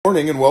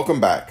Morning and welcome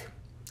back.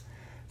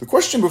 The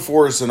question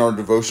before us in our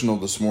devotional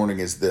this morning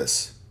is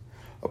this: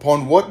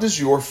 upon what does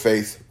your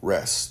faith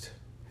rest?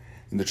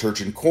 In the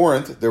church in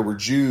Corinth, there were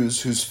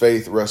Jews whose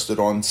faith rested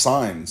on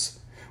signs.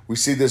 We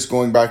see this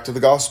going back to the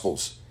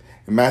Gospels.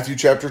 In Matthew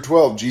chapter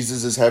 12,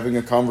 Jesus is having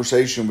a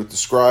conversation with the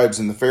scribes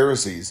and the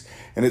Pharisees,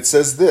 and it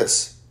says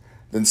this: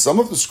 Then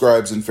some of the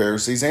scribes and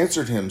Pharisees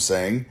answered him,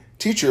 saying,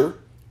 Teacher,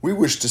 we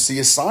wish to see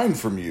a sign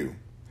from you.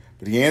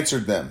 But he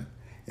answered them,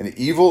 An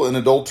evil and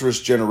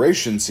adulterous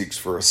generation seeks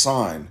for a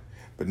sign,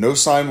 but no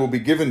sign will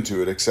be given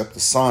to it except the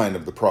sign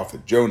of the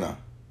prophet Jonah.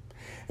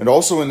 And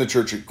also in the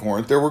church at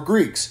Corinth there were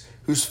Greeks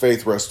whose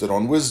faith rested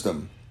on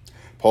wisdom.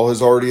 Paul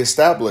has already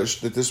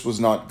established that this was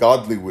not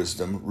godly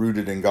wisdom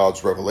rooted in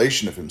God's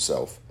revelation of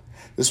himself.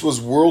 This was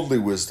worldly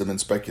wisdom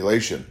and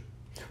speculation.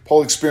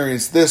 Paul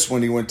experienced this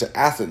when he went to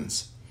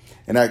Athens.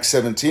 In Acts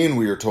 17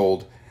 we are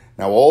told,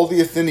 Now all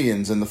the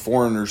Athenians and the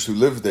foreigners who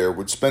lived there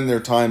would spend their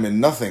time in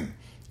nothing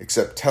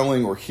except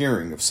telling or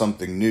hearing of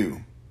something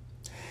new.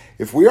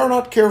 If we are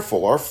not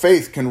careful, our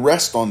faith can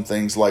rest on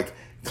things like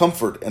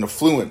comfort and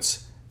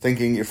affluence,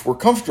 thinking if we're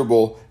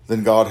comfortable,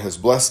 then God has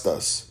blessed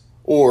us.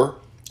 Or,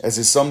 as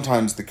is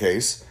sometimes the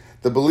case,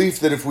 the belief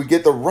that if we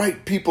get the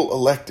right people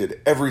elected,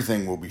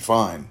 everything will be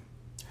fine.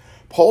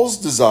 Paul's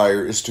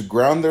desire is to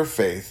ground their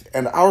faith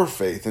and our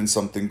faith in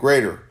something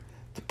greater,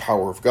 the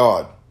power of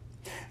God.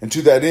 And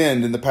to that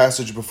end, in the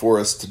passage before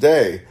us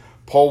today,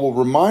 Paul will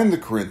remind the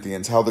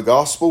Corinthians how the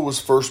gospel was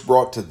first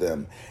brought to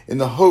them in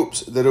the hopes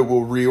that it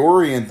will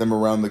reorient them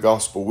around the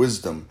gospel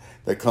wisdom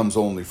that comes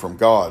only from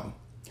God.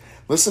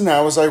 Listen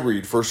now as I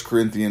read 1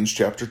 Corinthians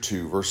chapter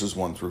 2, verses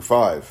 1 through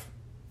 5.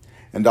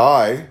 And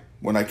I,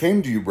 when I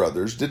came to you,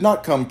 brothers, did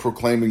not come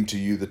proclaiming to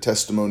you the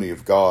testimony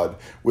of God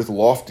with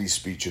lofty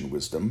speech and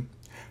wisdom,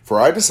 for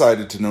I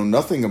decided to know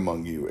nothing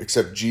among you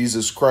except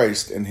Jesus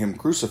Christ and him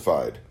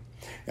crucified.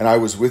 And I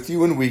was with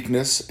you in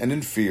weakness and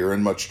in fear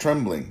and much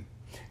trembling.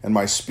 And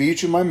my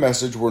speech and my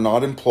message were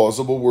not in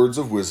plausible words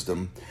of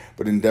wisdom,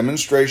 but in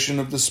demonstration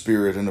of the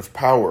Spirit and of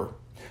power,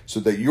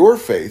 so that your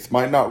faith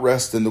might not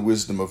rest in the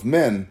wisdom of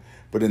men,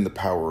 but in the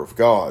power of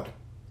God.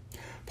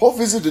 Paul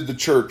visited the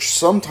church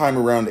sometime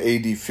around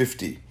AD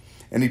 50,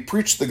 and he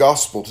preached the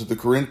gospel to the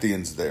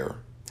Corinthians there.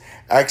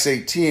 Acts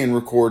 18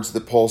 records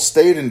that Paul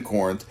stayed in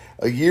Corinth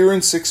a year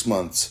and 6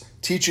 months,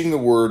 teaching the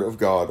word of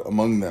God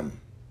among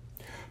them.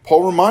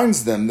 Paul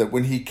reminds them that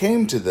when he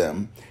came to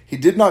them, he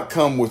did not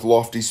come with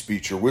lofty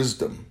speech or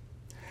wisdom.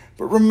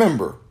 But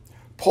remember,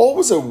 Paul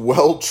was a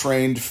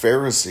well-trained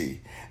Pharisee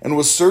and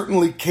was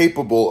certainly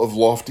capable of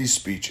lofty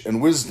speech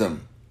and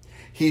wisdom.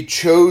 He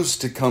chose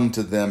to come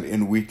to them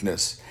in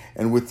weakness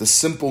and with the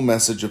simple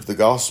message of the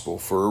gospel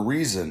for a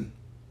reason.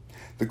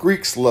 The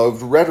Greeks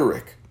loved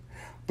rhetoric,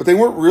 but they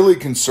weren't really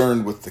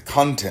concerned with the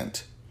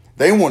content.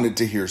 They wanted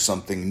to hear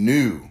something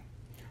new.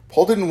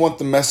 Paul didn't want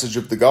the message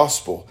of the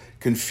gospel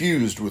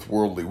confused with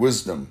worldly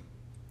wisdom.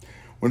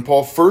 When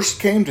Paul first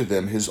came to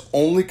them, his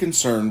only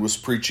concern was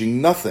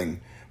preaching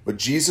nothing but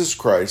Jesus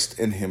Christ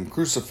and him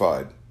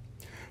crucified.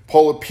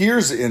 Paul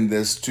appears in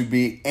this to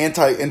be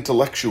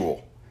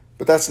anti-intellectual,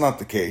 but that's not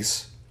the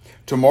case.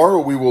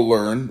 Tomorrow we will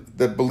learn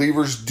that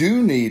believers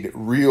do need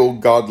real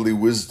godly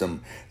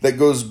wisdom that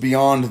goes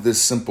beyond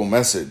this simple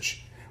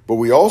message, but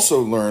we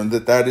also learn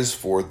that that is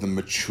for the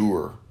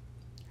mature.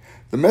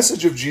 The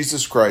message of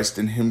Jesus Christ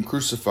and him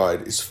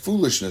crucified is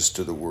foolishness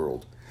to the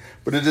world,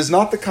 but it is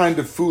not the kind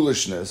of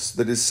foolishness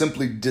that is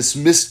simply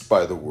dismissed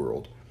by the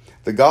world.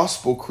 The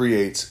gospel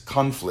creates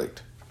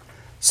conflict.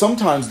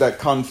 Sometimes that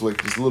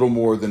conflict is little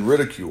more than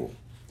ridicule,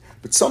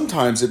 but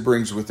sometimes it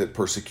brings with it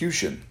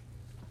persecution.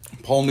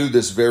 Paul knew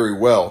this very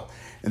well,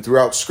 and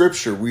throughout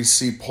Scripture we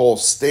see Paul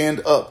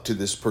stand up to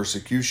this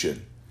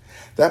persecution.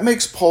 That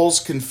makes Paul's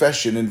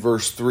confession in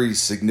verse 3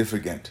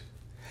 significant.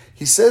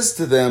 He says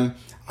to them,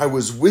 I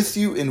was with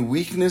you in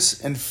weakness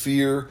and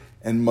fear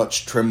and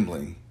much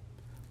trembling.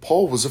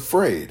 Paul was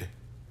afraid.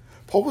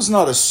 Paul was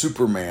not a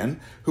Superman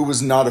who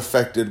was not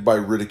affected by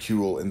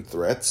ridicule and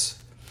threats.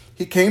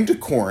 He came to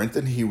Corinth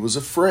and he was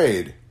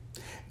afraid.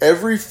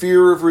 Every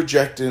fear of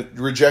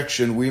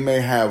rejection we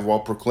may have while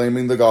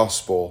proclaiming the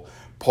gospel,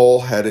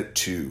 Paul had it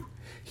too.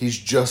 He's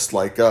just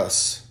like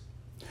us.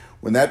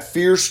 When that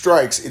fear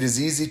strikes, it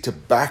is easy to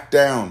back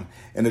down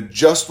and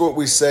adjust what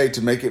we say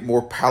to make it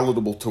more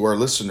palatable to our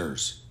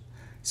listeners.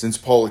 Since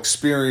Paul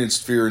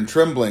experienced fear and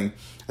trembling,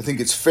 I think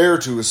it's fair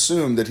to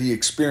assume that he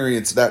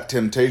experienced that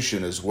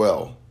temptation as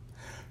well.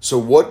 So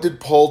what did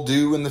Paul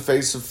do in the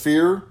face of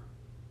fear?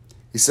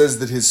 He says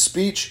that his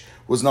speech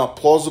was not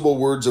plausible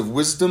words of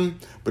wisdom,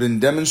 but in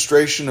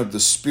demonstration of the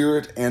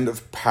Spirit and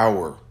of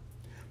power.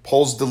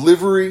 Paul's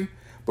delivery,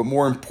 but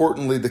more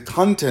importantly the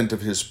content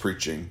of his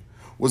preaching,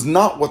 was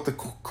not what the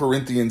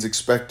Corinthians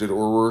expected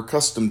or were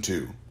accustomed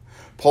to.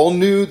 Paul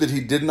knew that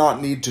he did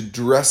not need to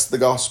dress the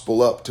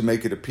gospel up to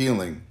make it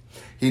appealing.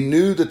 He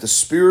knew that the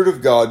Spirit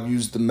of God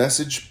used the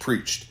message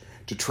preached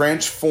to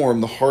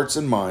transform the hearts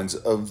and minds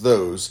of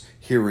those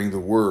hearing the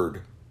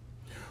word.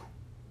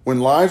 When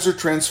lives are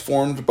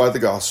transformed by the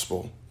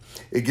gospel,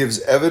 it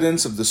gives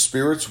evidence of the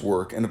Spirit's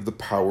work and of the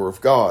power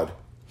of God.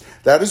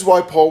 That is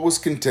why Paul was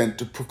content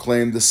to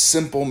proclaim the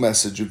simple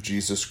message of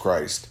Jesus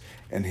Christ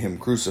and Him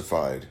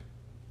crucified.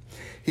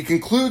 He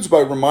concludes by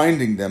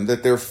reminding them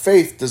that their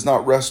faith does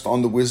not rest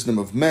on the wisdom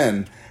of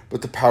men,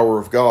 but the power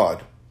of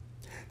God.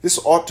 This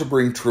ought to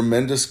bring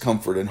tremendous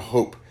comfort and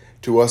hope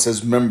to us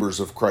as members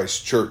of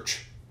Christ's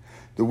church.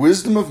 The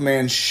wisdom of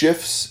man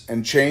shifts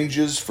and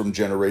changes from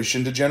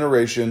generation to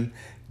generation,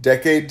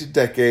 decade to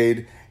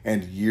decade,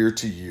 and year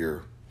to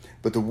year.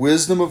 But the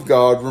wisdom of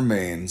God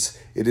remains.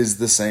 It is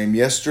the same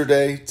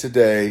yesterday,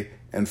 today,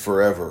 and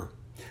forever.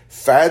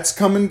 Fads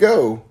come and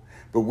go,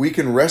 but we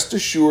can rest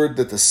assured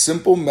that the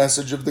simple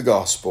message of the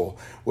gospel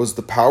was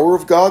the power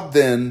of God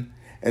then,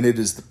 and it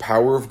is the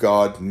power of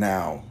God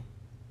now.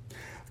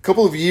 A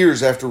couple of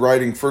years after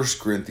writing 1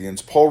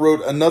 Corinthians, Paul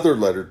wrote another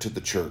letter to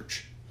the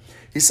church.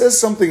 He says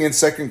something in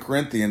 2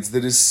 Corinthians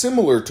that is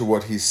similar to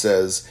what he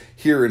says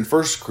here in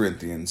 1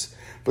 Corinthians,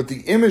 but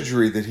the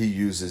imagery that he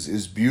uses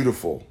is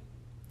beautiful.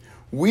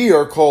 We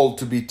are called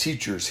to be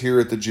teachers here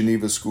at the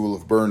Geneva School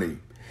of Burney,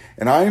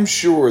 and I am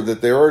sure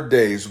that there are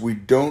days we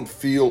don't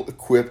feel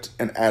equipped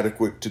and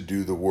adequate to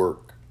do the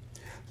work.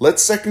 Let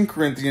 2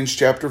 Corinthians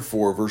chapter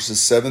 4, verses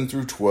 7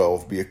 through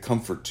 12 be a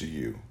comfort to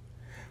you.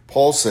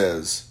 Paul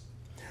says,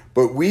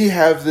 "But we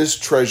have this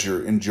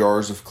treasure in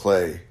jars of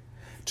clay,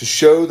 to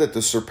show that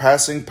the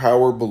surpassing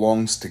power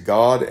belongs to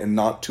God and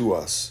not to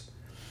us.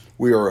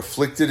 We are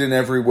afflicted in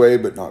every way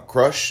but not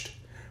crushed,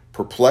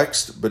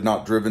 perplexed but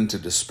not driven to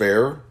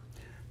despair,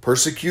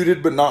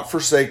 persecuted but not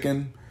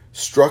forsaken,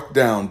 struck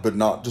down but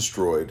not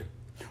destroyed,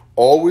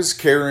 always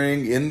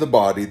carrying in the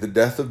body the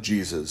death of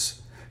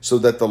Jesus, so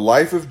that the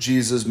life of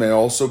Jesus may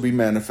also be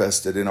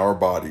manifested in our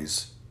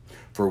bodies.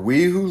 For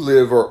we who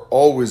live are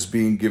always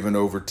being given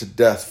over to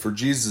death for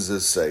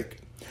Jesus' sake,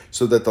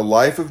 so that the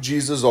life of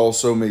Jesus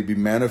also may be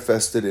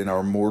manifested in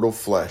our mortal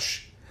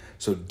flesh.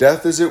 So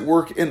death is at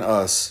work in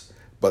us,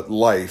 but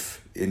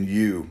life in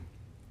you.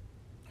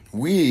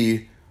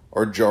 We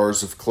are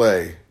jars of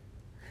clay,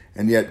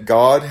 and yet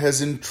God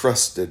has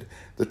entrusted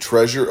the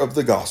treasure of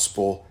the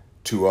gospel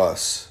to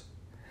us.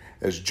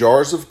 As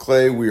jars of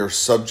clay, we are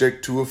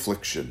subject to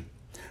affliction,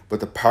 but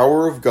the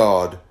power of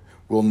God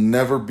will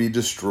never be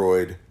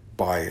destroyed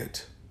by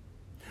it.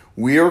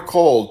 We are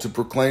called to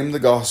proclaim the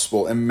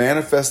gospel and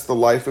manifest the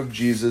life of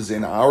Jesus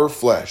in our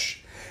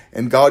flesh,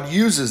 and God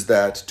uses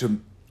that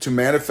to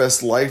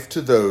manifest life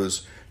to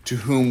those to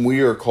whom we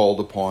are called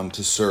upon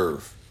to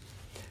serve.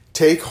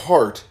 Take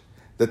heart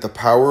that the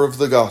power of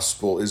the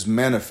gospel is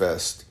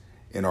manifest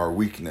in our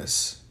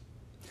weakness.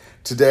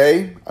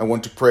 Today, I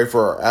want to pray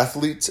for our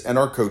athletes and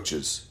our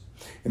coaches,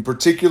 in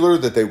particular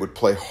that they would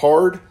play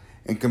hard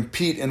and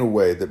compete in a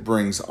way that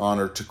brings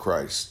honor to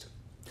Christ.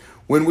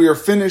 When we are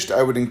finished,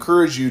 I would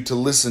encourage you to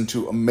listen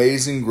to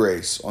Amazing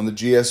Grace on the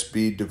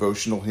GSB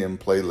devotional hymn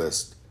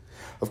playlist.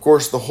 Of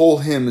course, the whole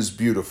hymn is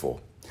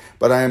beautiful,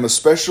 but I am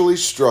especially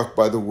struck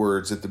by the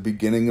words at the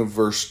beginning of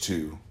verse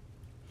 2.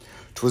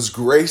 "'Twas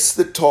grace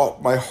that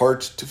taught my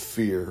heart to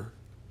fear,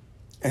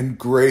 and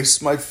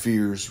grace my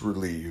fears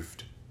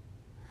relieved."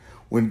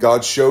 When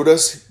God showed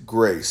us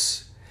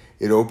grace,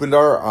 it opened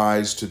our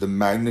eyes to the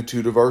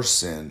magnitude of our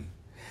sin,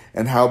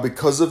 and how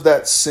because of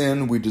that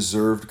sin we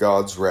deserved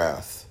God's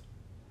wrath.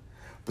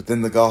 But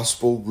then the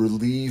gospel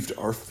relieved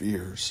our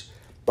fears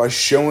by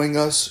showing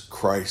us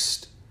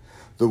Christ,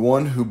 the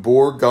one who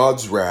bore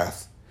God's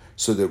wrath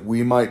so that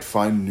we might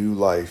find new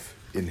life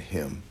in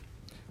Him.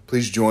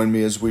 Please join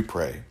me as we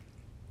pray.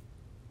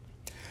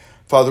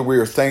 Father, we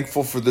are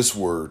thankful for this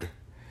word.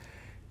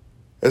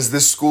 As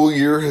this school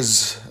year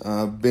has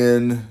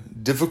been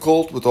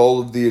difficult with all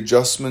of the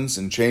adjustments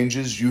and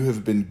changes, you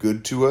have been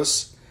good to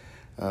us.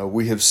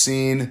 We have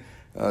seen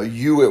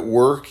you at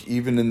work,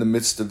 even in the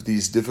midst of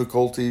these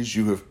difficulties.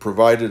 You have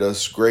provided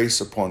us grace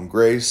upon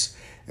grace,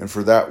 and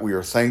for that we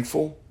are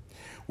thankful.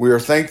 We are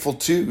thankful,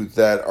 too,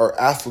 that our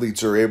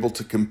athletes are able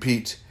to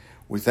compete.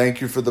 We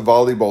thank you for the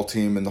volleyball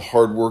team and the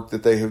hard work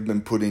that they have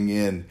been putting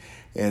in,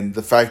 and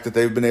the fact that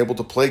they've been able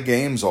to play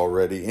games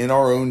already in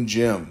our own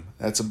gym.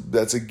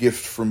 That's a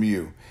gift from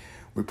you.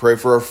 We pray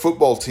for our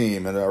football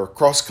team and our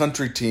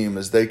cross-country team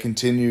as they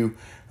continue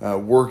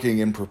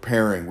working and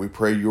preparing. We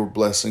pray your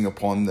blessing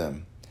upon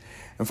them.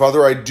 And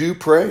Father, I do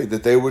pray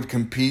that they would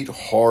compete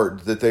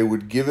hard, that they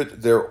would give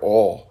it their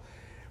all.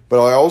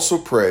 But I also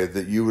pray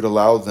that you would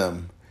allow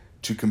them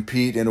to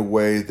compete in a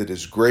way that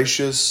is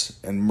gracious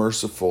and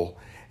merciful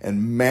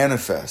and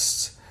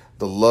manifests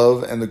the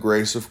love and the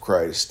grace of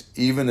Christ,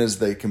 even as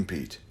they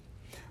compete.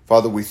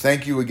 Father, we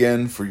thank you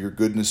again for your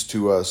goodness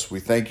to us. We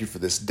thank you for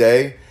this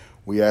day.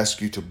 We ask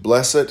you to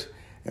bless it,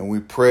 and we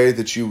pray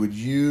that you would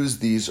use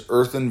these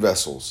earthen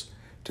vessels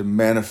to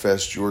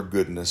manifest your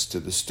goodness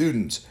to the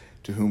students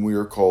to whom we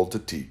are called to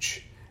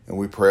teach. And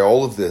we pray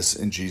all of this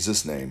in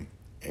Jesus' name.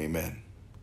 Amen.